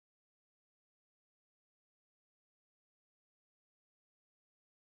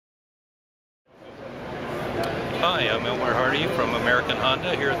Hi, I'm Elmer Hardy from American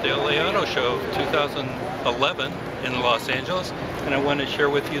Honda here at the LA Auto Show 2011 in Los Angeles, and I want to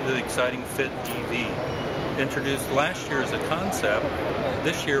share with you the exciting Fit EV. Introduced last year as a concept,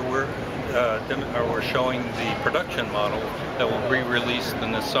 this year we're showing the production model that will be released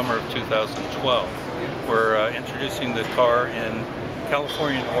in the summer of 2012. We're introducing the car in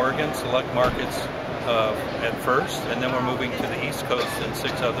California and Oregon, select markets at first, and then we're moving to the East Coast and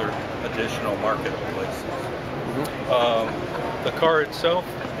 6 other additional marketplaces. The car itself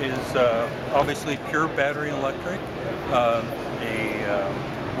is obviously pure battery electric, a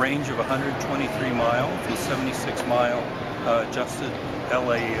range of 123 miles with 76-mile adjusted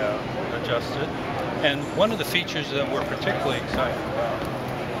LA adjusted. And one of the features that we're particularly excited about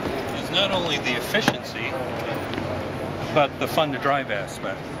is not only the efficiency, but the fun to drive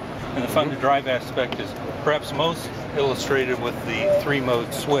aspect. And the fun to drive aspect is perhaps most illustrated with the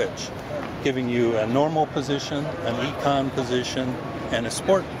 3-mode switch, giving you a normal position, an econ position, and a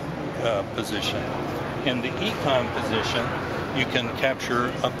sport position. In the econ position, you can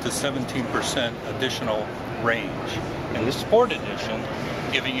capture up to 17% additional range. In the sport edition,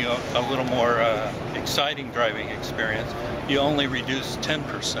 giving you a little more exciting driving experience, you only reduce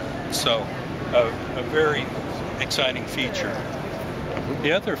 10%. So a very exciting feature.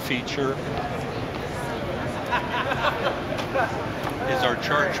 The other feature is our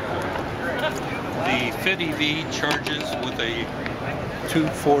charge port. The Fit EV charges with a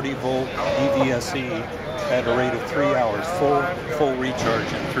 240-volt EVSE at a rate of 3 hours, full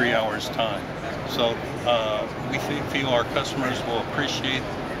recharge in 3 hours time. So we feel our customers will appreciate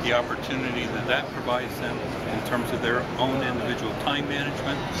the opportunity that provides them in terms of their own individual time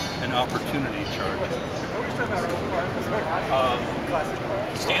management and opportunity charging.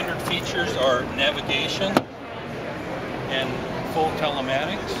 Standard features are navigation and full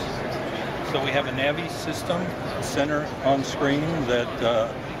telematics. So we have a Navi system center on screen that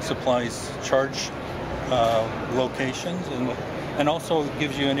supplies charge locations and also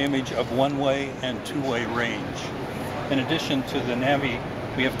gives you an image of one-way and two-way range. In addition to the Navi,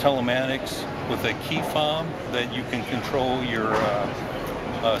 we have telematics with a key fob that you can control your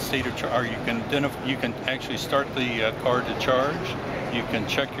state of charge. You can actually start the car to charge. You can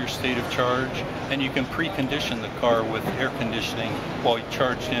check your state of charge, and you can precondition the car with air conditioning while you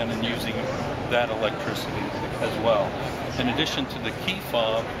charge in and using that electricity as well. In addition to the key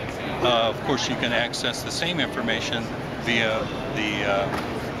fob, of course, you can access the same information via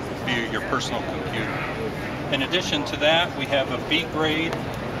your personal computer. In addition to that, we have a B-grade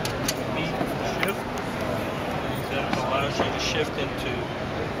shift that allows you to shift into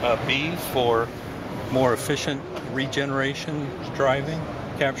B for more efficient regeneration driving,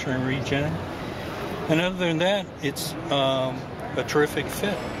 capturing regen. And other than that, it's a terrific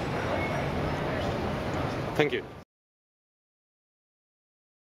fit. Thank you.